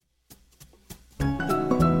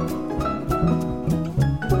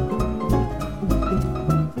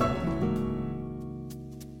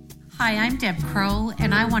Hi, I'm Deb Crow,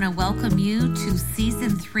 and I want to welcome you to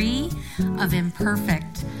Season 3 of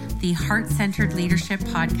Imperfect, the Heart-Centered Leadership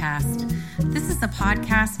Podcast. This is a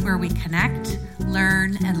podcast where we connect,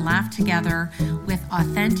 learn, and laugh together with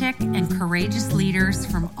authentic and courageous leaders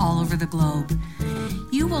from all over the globe.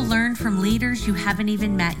 You will learn from leaders you haven't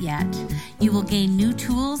even met yet. You will gain new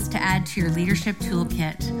tools to add to your leadership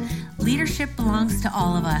toolkit. Leadership belongs to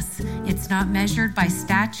all of us. It's not measured by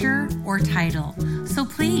stature or title. So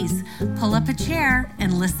please pull up a chair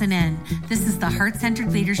and listen in. This is the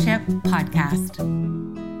Heart-Centered Leadership Podcast.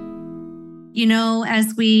 You know,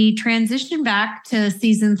 as we transition back to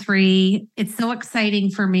Season 3, it's so exciting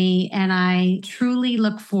for me, and I truly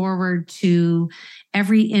look forward to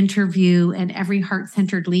every interview and every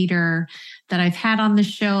heart-centered leader that I've had on the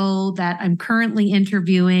show, that I'm currently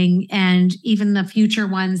interviewing, and even the future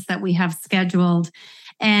ones that we have scheduled.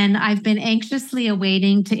 And I've been anxiously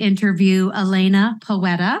awaiting to interview Elena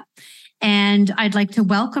Paweta, and I'd like to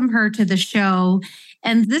welcome her to the show.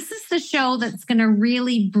 And this is the show that's going to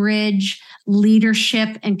really bridge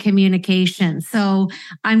leadership and communication. So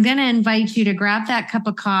I'm going to invite you to grab that cup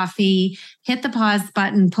of coffee, hit the pause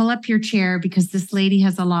button, pull up your chair, because this lady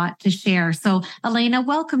has a lot to share. So Elena,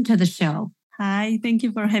 welcome to the show. Hi, thank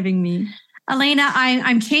you for having me. Elena,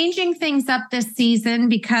 I'm changing things up this season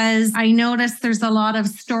because I noticed there's a lot of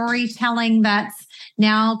storytelling that's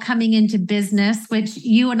now coming into business, which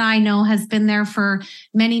you and I know has been there for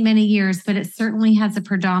many, many years, but it certainly has a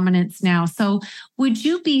predominance now. So would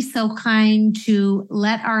you be so kind to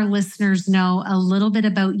let our listeners know a little bit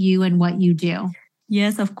about you and what you do?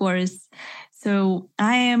 Yes, of course. So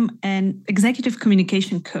I am an executive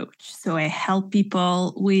communication coach. So I help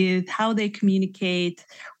people with how they communicate,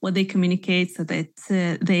 what they communicate, so that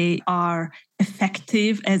they are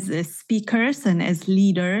effective as speakers and as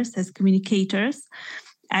leaders, as communicators.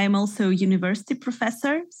 I am also a university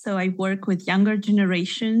professor, so I work with younger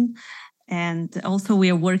generation. And also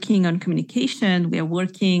we are working on communication. We are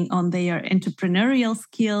working on their entrepreneurial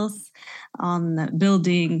skills, on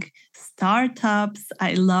building startups.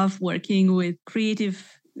 I love working with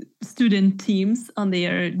creative student teams on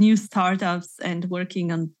their new startups and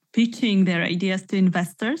working on pitching their ideas to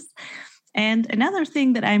investors. And another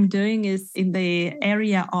thing that I'm doing is in the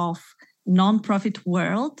area of nonprofit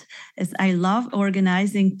world, is I love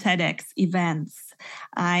organizing TEDx events.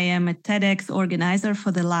 I am a TEDx organizer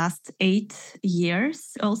for the last 8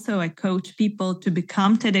 years. Also, I coach people to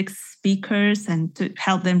become TEDx speakers and to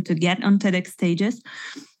help them to get on TEDx stages.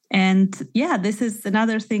 And yeah, this is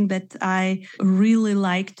another thing that I really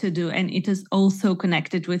like to do. And it is also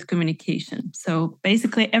connected with communication. So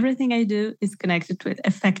basically everything I do is connected with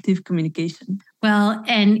effective communication. Well,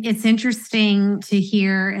 and it's interesting to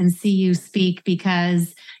hear and see you speak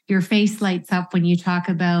because your face lights up when you talk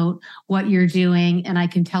about what you're doing. And I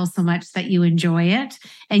can tell so much that you enjoy it.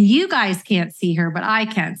 And you guys can't see her, but I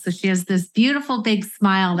can. So she has this beautiful big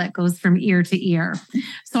smile that goes from ear to ear.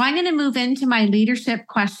 So I'm going to move into my leadership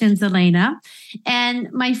questions, Elena.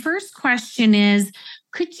 And my first question is,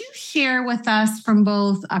 could you share with us from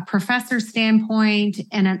both a professor standpoint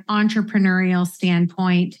and an entrepreneurial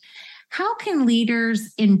standpoint, how can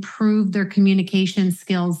leaders improve their communication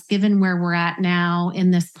skills given where we're at now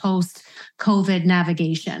in this post-COVID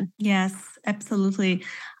navigation? Yes, absolutely.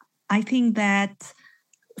 I think that,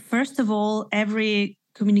 first of all, every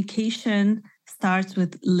communication starts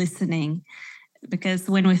with listening. Because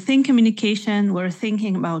when we think communication, we're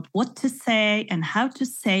thinking about what to say and how to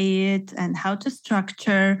say it and how to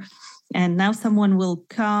structure. And now someone will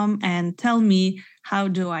come and tell me, how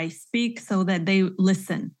do I speak so that they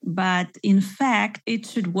listen? But in fact, it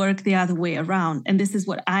should work the other way around. And this is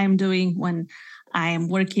what I'm doing when I am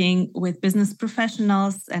working with business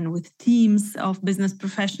professionals and with teams of business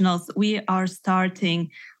professionals. We are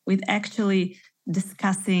starting with actually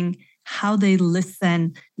discussing how they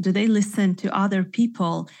listen. Do they listen to other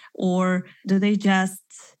people, or do they just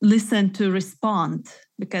listen to respond?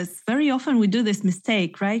 Because very often we do this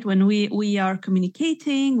mistake, right? When we are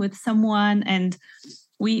communicating with someone and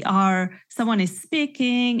someone is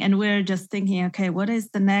speaking and we're just thinking, okay, what is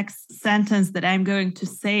the next sentence that I'm going to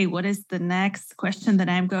say? What is the next question that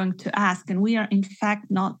I'm going to ask? And we are in fact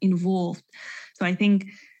not involved. So I think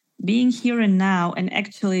being here and now and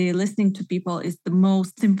actually listening to people is the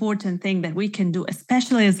most important thing that we can do,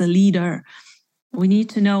 especially as a leader. We need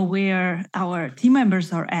to know where our team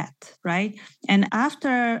members are at, right? And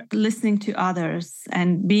after listening to others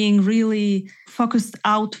and being really focused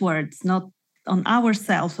outwards, not on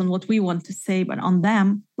ourselves, on what we want to say, but on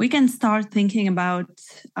them, we can start thinking about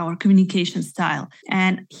our communication style.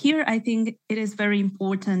 And here, I think it is very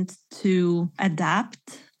important to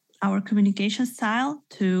adapt our communication style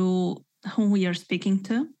to whom we are speaking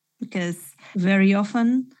to, because very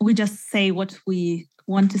often we just say what we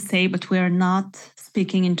want to say, but we are not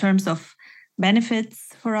speaking in terms of benefits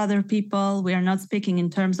for other people. We are not speaking in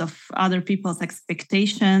terms of other people's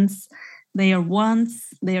expectations, their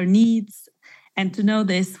wants, their needs. And to know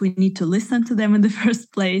this, we need to listen to them in the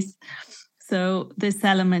first place. So this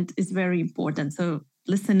element is very important. So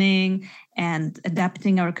listening and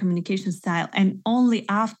adapting our communication style. And only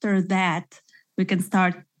after that, we can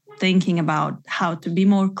start thinking about how to be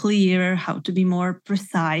more clear, how to be more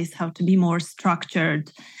precise, how to be more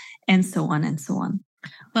structured, and so on and so on.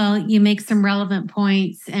 Well, you make some relevant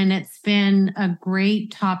points, and it's been a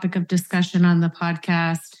great topic of discussion on the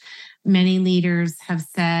podcast. Many leaders have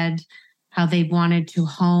said how they've wanted to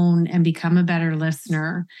hone and become a better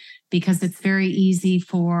listener, because it's very easy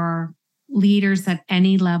for leaders at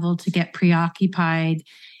any level to get preoccupied,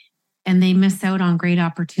 and they miss out on great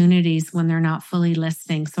opportunities when they're not fully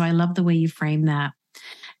listening. So I love the way you frame that.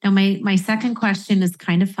 Now, my second question is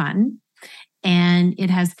kind of fun, and it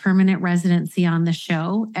has permanent residency on the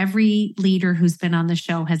show. Every leader who's been on the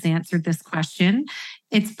show has answered this question.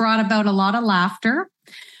 It's brought about a lot of laughter.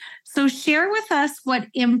 So share with us what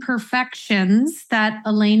imperfections that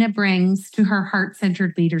Elena brings to her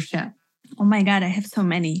heart-centered leadership. Oh my God, I have so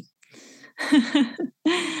many.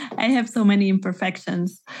 I have so many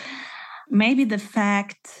imperfections. Maybe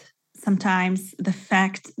sometimes the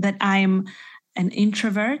fact that I'm an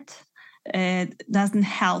introvert doesn't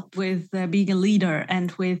help with being a leader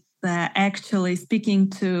and with actually speaking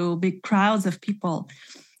to big crowds of people.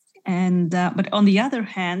 But on the other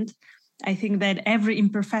hand, I think that every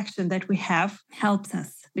imperfection that we have helps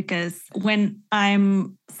us, because when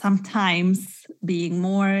I'm sometimes being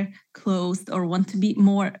more closed or want to be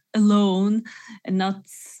more alone and not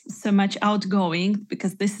so much outgoing,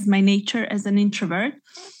 because this is my nature as an introvert,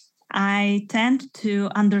 I tend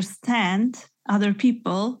to understand other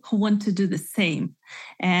people who want to do the same.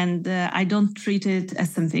 And I don't treat it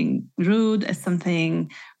as something rude, as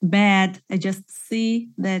something bad. I just see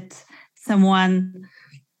that someone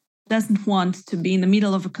doesn't want to be in the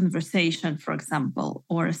middle of a conversation, for example,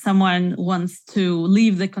 or someone wants to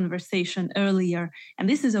leave the conversation earlier. And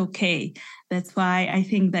this is okay. That's why I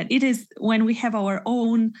think that it is, when we have our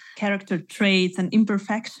own character traits and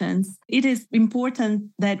imperfections, it is important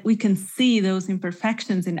that we can see those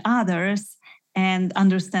imperfections in others and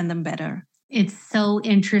understand them better. It's so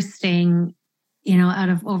interesting. You know, out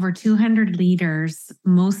of over 200 leaders,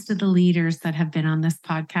 most of the leaders that have been on this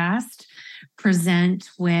podcast present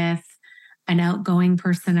with an outgoing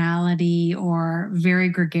personality or very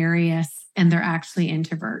gregarious, and they're actually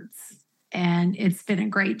introverts. And it's been a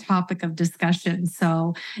great topic of discussion.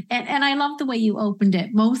 So, and I love the way you opened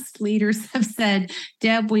it. Most leaders have said,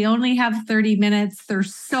 Deb, we only have 30 minutes.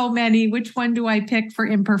 There's so many. Which one do I pick for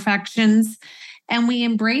imperfections? And we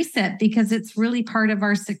embrace it because it's really part of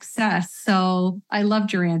our success. So I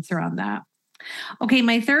loved your answer on that. Okay,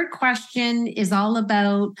 my third question is all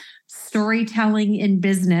about storytelling in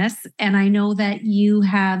business. And I know that you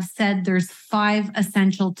have said there's 5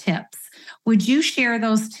 essential tips. Would you share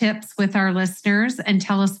those tips with our listeners and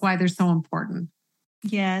tell us why they're so important?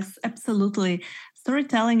 Yes, absolutely.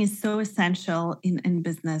 Storytelling is so essential in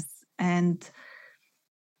business. And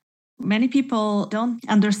many people don't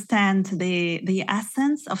understand the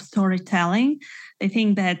essence of storytelling. They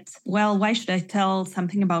think that, well, why should I tell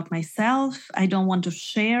something about myself? I don't want to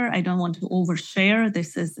share. I don't want to overshare.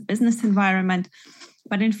 This is a business environment.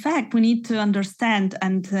 But in fact, we need to understand,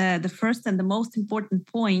 and the first and the most important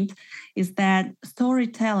point is that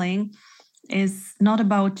storytelling is not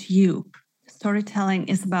about you. Storytelling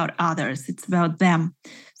is about others. It's about them.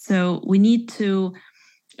 So we need to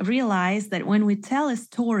realize that when we tell a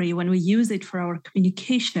story, when we use it for our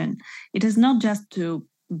communication, it is not just to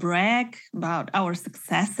brag about our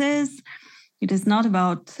successes. It is not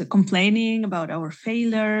about complaining about our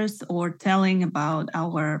failures or telling about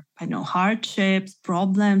our, hardships,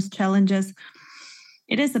 problems, challenges.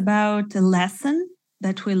 It is about a lesson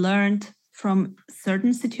that we learned from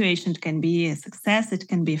certain situation. It can be a success, it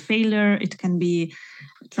can be a failure, it can be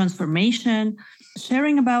transformation.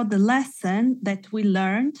 Sharing about the lesson that we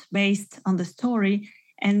learned based on the story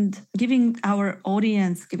and giving our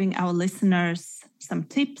audience, giving our listeners some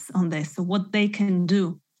tips on this, so what they can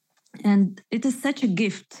do. And it is such a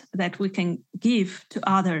gift that we can give to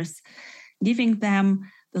others, giving them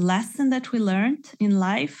the lesson that we learned in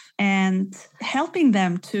life and helping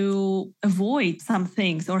them to avoid some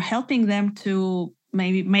things or helping them to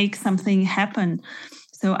maybe make something happen.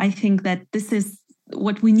 So I think that this is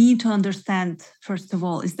what we need to understand, first of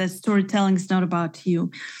all, is that storytelling is not about you.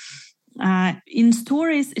 In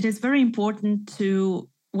stories, it is very important to,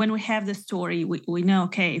 when we have the story, we know,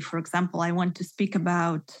 okay, for example, I want to speak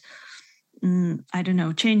about,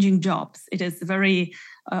 changing jobs. It is very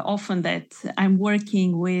often that I'm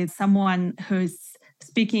working with someone who's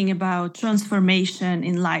speaking about transformation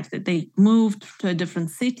in life, that they moved to a different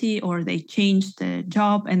city or they changed the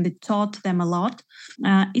job and it taught them a lot.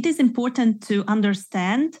 It is important to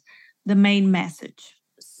understand the main message.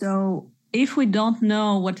 So if we don't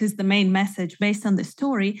know what is the main message based on the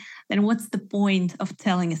story, then what's the point of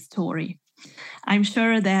telling a story? I'm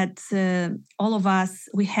sure that all of us,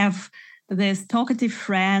 we have this talkative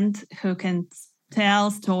friend who can tell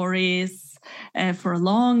stories for a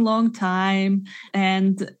long, long time.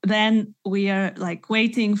 And then we are like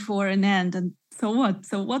waiting for an end. And so what?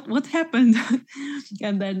 So what happened?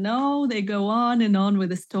 And then no, they go on and on with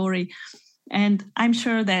the story. And I'm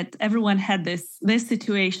sure that everyone had this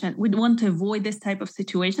situation. We want to avoid this type of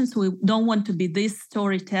situation. So we don't want to be this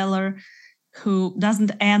storyteller who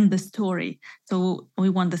doesn't end the story. So we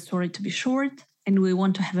want the story to be short and we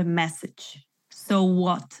want to have a message. So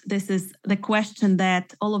what? This is the question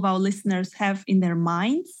that all of our listeners have in their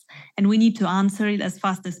minds, and we need to answer it as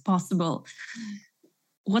fast as possible.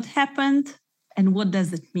 What happened and what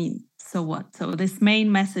does it mean? So what? So this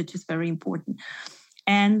main message is very important.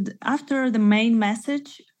 And after the main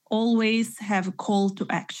message, always have a call to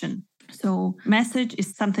action. So message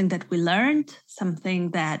is something that we learned,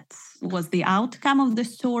 something that was the outcome of the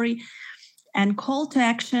story. And call to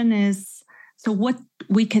action is, so what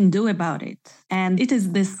we can do about it. And it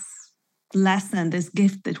is this lesson, this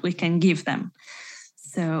gift that we can give them.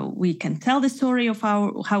 So we can tell the story of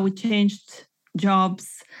how we changed jobs.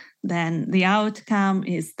 Then the outcome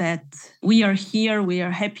is that we are here, we are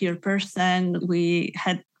a happier person, we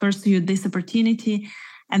had pursued this opportunity.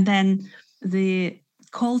 And then the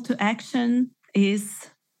call to action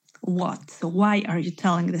is what? So why are you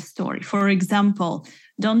telling the story? For example,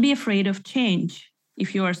 don't be afraid of change.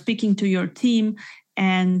 If you are speaking to your team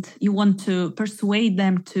and you want to persuade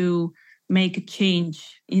them to make a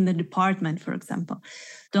change in the department, for example,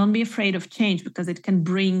 don't be afraid of change because it can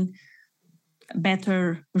bring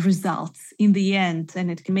better results in the end and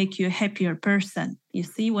it can make you a happier person. You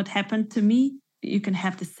see what happened to me? You can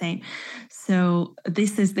have the same. So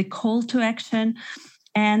this is the call to action.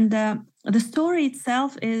 And the story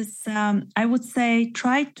itself is, I would say,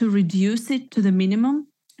 try to reduce it to the minimum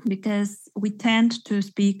because we tend to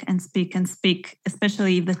speak and speak and speak,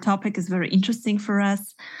 especially if the topic is very interesting for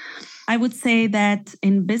us. I would say that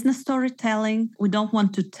in business storytelling, we don't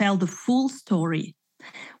want to tell the full story.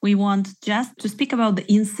 We want just to speak about the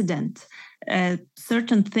incident, a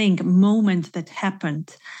certain thing, a moment that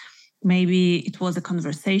happened. Maybe it was a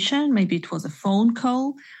conversation, maybe it was a phone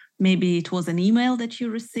call, maybe it was an email that you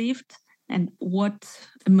received. And what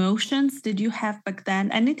emotions did you have back then?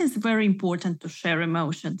 And it is very important to share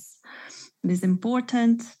emotions. It is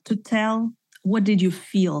important to tell what did you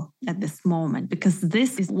feel at this moment, because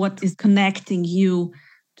this is what is connecting you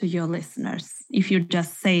to your listeners. If you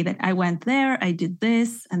just say that I went there, I did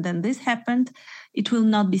this, and then this happened, it will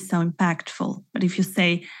not be so impactful. But if you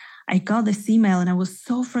say, I got this email and I was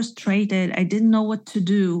so frustrated, I didn't know what to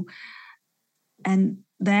do, and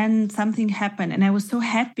then something happened and I was so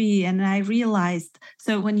happy and I realized.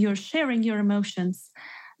 So when you're sharing your emotions,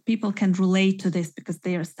 people can relate to this because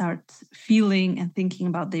they start feeling and thinking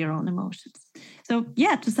about their own emotions. So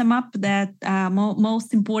yeah, to sum up, that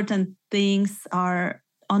most important things are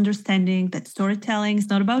understanding that storytelling is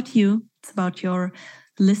not about you, it's about your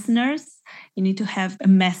listeners. You need to have a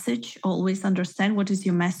message, always understand what is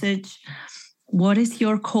your message, what is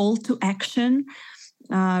your call to action,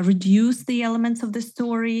 reduce the elements of the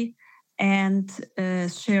story, and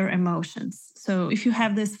share emotions. So if you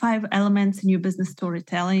have these 5 elements in your business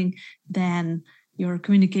storytelling, then your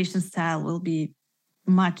communication style will be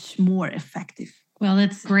much more effective. Well,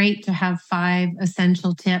 it's great to have 5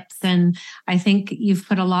 essential tips. And I think you've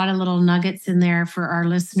put a lot of little nuggets in there for our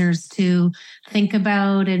listeners to think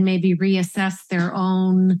about and maybe reassess their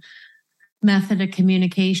own method of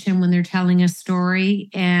communication when they're telling a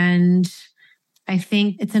story. And I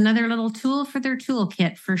think it's another little tool for their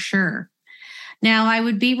toolkit for sure. Now, I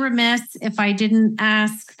would be remiss if I didn't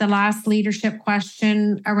ask the last leadership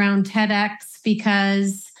question around TEDx,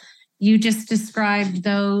 because you just described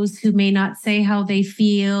those who may not say how they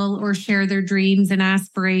feel or share their dreams and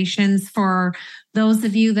aspirations. For those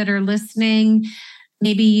of you that are listening,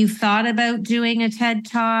 maybe you've thought about doing a TED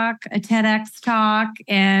Talk, a TEDx talk,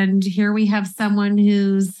 and here we have someone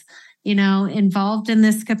who's, involved in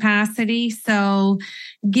this capacity. So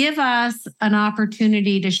give us an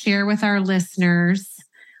opportunity to share with our listeners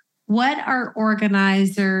What are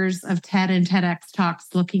organizers of TED and TEDx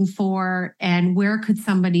Talks looking for, and where could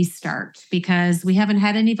somebody start? Because we haven't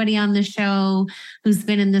had anybody on the show who's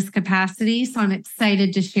been in this capacity, so I'm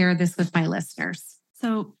excited to share this with my listeners.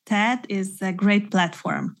 So TED is a great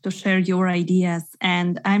platform to share your ideas.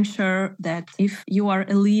 And I'm sure that if you are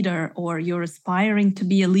a leader or you're aspiring to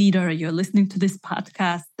be a leader, you're listening to this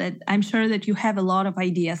podcast, that I'm sure that you have a lot of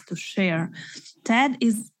ideas to share. TED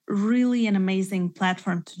is really an amazing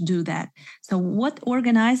platform to do that. So what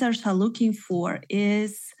organizers are looking for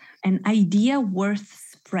is an idea worth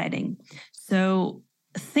spreading. So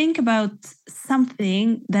think about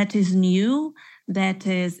something that is new, that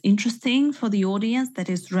is interesting for the audience, that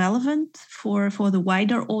is relevant for the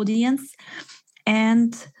wider audience.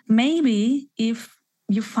 And maybe if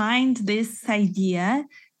you find this idea,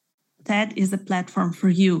 TED is a platform for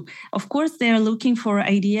you. Of course, they are looking for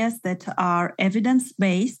ideas that are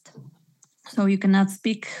evidence-based. So you cannot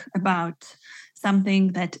speak about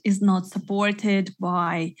something that is not supported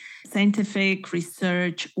by scientific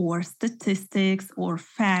research or statistics or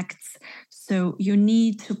facts. So you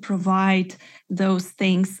need to provide those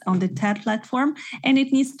things on the TED platform, and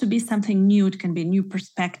it needs to be something new. It can be a new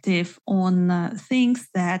perspective on things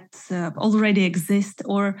that already exist,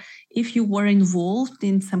 or if you were involved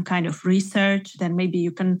in some kind of research, then maybe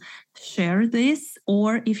you can share this.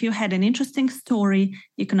 Or if you had an interesting story,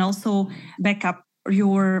 you can also back up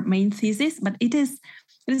your main thesis. But it is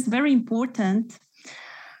very important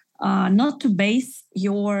not to base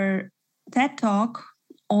your TED Talk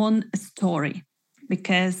on a story,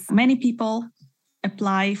 because many people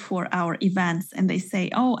apply for our events and they say,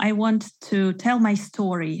 oh, I want to tell my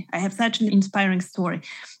story. I have such an inspiring story.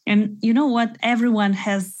 And you know what? Everyone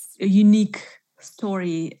has a unique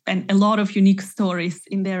story and a lot of unique stories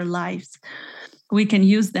in their lives. We can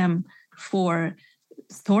use them for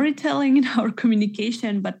storytelling in our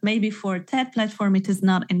communication, but maybe for a TED platform, it is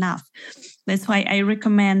not enough. That's why I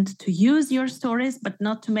recommend to use your stories, but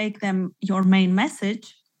not to make them your main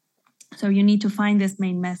message. So you need to find this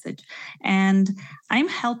main message. And I'm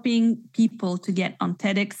helping people to get on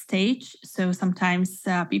TEDx stage. So sometimes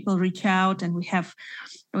people reach out and we have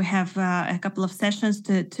a couple of sessions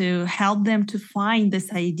to help them to find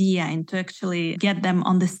this idea and to actually get them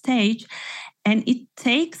on the stage. And it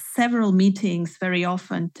takes several meetings very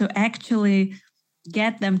often to actually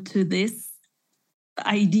get them to this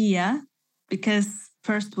idea, because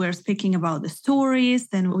first we're speaking about the stories,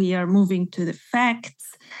 then we are moving to the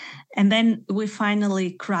facts, and then we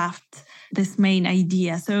finally craft this main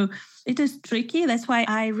idea. So it is tricky. That's why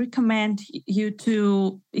I recommend you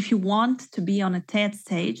to, if you want to be on a TED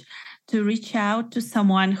stage, to reach out to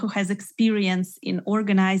someone who has experience in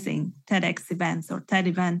organizing TEDx events or TED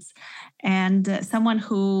events, and someone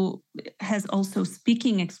who has also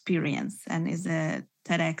speaking experience and is a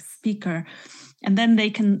TEDx speaker. And then they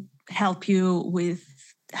can help you with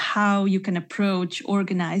how you can approach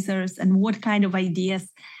organizers and what kind of ideas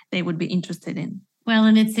they would be interested in. Well,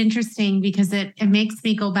 and it's interesting because it makes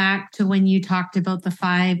me go back to when you talked about the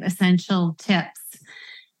 5 essential tips.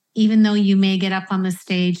 Even though you may get up on the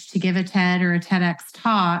stage to give a TED or a TEDx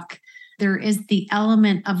talk, there is the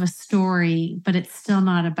element of a story, but it's still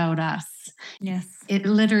not about us. Yes. It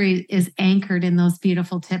literally is anchored in those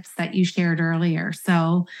beautiful tips that you shared earlier.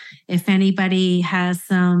 So if anybody has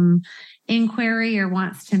some inquiry or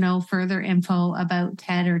wants to know further info about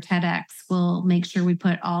TED or TEDx, we'll make sure we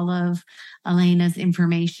put all of Elena's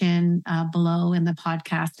information below in the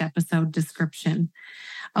podcast episode description.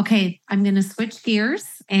 Okay, I'm going to switch gears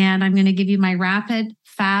and I'm going to give you my rapid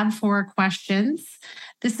Fab 4 questions.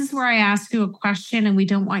 This is where I ask you a question and we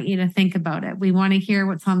don't want you to think about it. We want to hear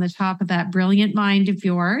what's on the top of that brilliant mind of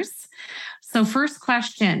yours. So first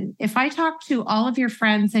question, if I talk to all of your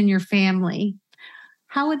friends and your family,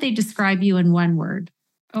 how would they describe you in one word?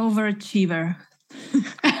 Overachiever.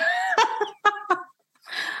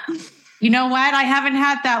 You know what? I haven't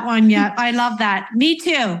had that one yet. I love that. Me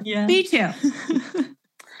too. Yeah. Me too.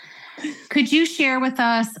 Could you share with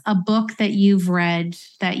us a book that you've read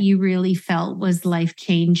that you really felt was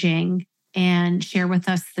life-changing, and share with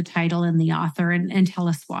us the title and the author and tell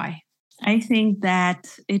us why? I think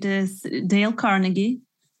that it is Dale Carnegie,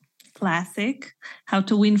 classic, How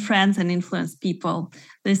to Win Friends and Influence People.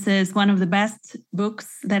 This is one of the best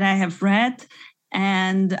books that I have read,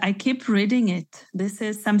 and I keep reading it. This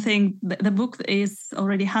is something, the book is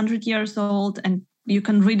already 100 years old, and you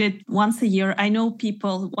can read it once a year. I know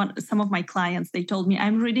people, some of my clients, they told me,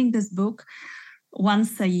 I'm reading this book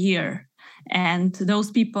once a year. And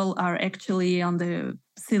those people are actually on the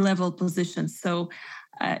C-level positions. So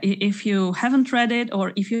if you haven't read it,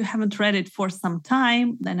 or if you haven't read it for some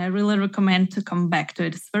time, then I really recommend to come back to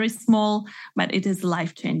it. It's very small, but it is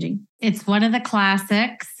life-changing. It's one of the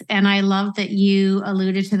classics. And I love that you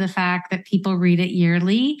alluded to the fact that people read it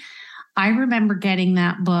yearly. I remember getting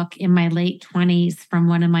that book in my late 20s from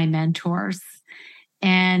one of my mentors.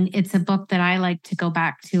 And it's a book that I like to go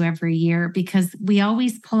back to every year because we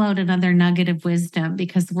always pull out another nugget of wisdom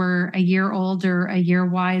because we're a year older, a year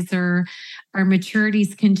wiser, our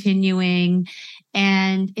maturity's continuing.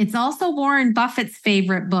 And it's also Warren Buffett's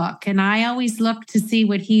favorite book. And I always look to see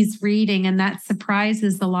what he's reading, and that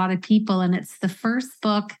surprises a lot of people. And it's the first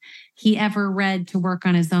book he ever read to work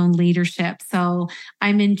on his own leadership. So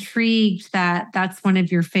I'm intrigued that that's one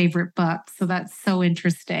of your favorite books. So that's so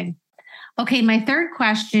interesting. Okay, my third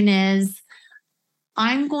question is,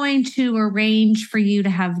 I'm going to arrange for you to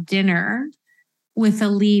have dinner with a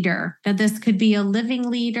leader. Now, this could be a living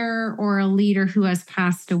leader or a leader who has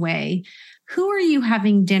passed away. Who are you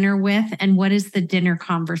having dinner with, and what is the dinner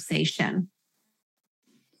conversation?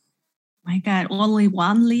 My God, only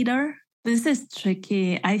one leader? This is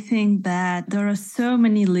tricky. I think that there are so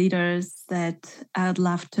many leaders that I'd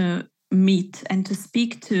love to meet and to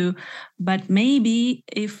speak to, but maybe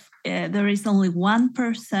if there is only one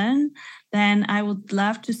person, then I would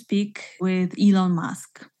love to speak with Elon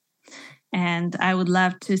Musk. And I would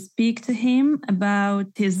love to speak to him about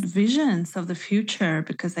his visions of the future,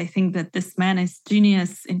 because I think that this man is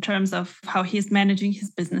genius in terms of how he's managing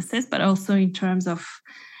his businesses, but also in terms of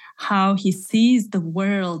how he sees the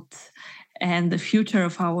world and the future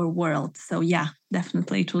of our world. So yeah,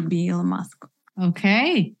 definitely it would be Elon Musk.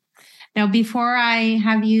 Okay. Now, before I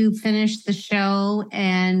have you finish the show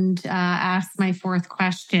and ask my fourth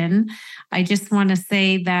question, I just want to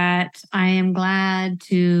say that I am glad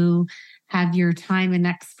to have your time and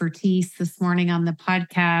expertise this morning on the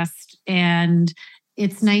podcast. And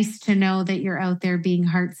it's nice to know that you're out there being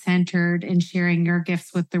heart-centered and sharing your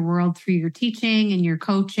gifts with the world through your teaching and your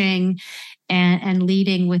coaching and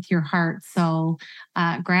leading with your heart. So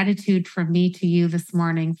gratitude from me to you this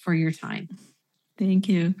morning for your time. Thank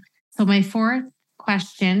you. So my fourth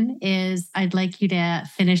question is, I'd like you to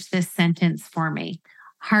finish this sentence for me.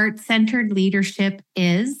 Heart-centered leadership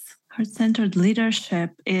is? Heart-centered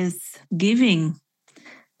leadership is giving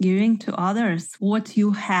to others what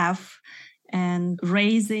you have and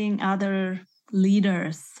raising other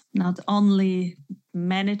leaders, not only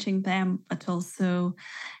managing them, but also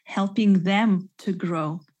helping them to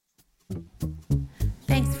grow.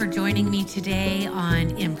 Thanks for joining me today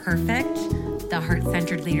on Imperfect, the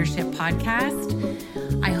Heart-Centered Leadership Podcast.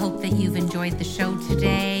 I hope that you've enjoyed the show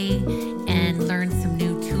today and learned some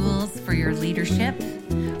new tools for your leadership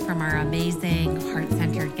from our amazing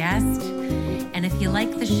Heart-Centered guest. And if you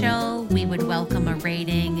like the show, we would welcome a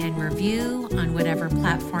rating and review on whatever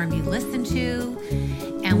platform you listen to.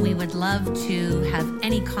 And we would love to have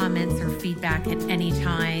any comments or feedback at any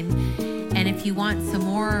time. And if you want some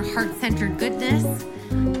more heart-centered goodness,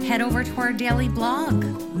 head over to our daily blog,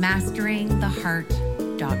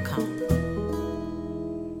 masteringtheheart.com.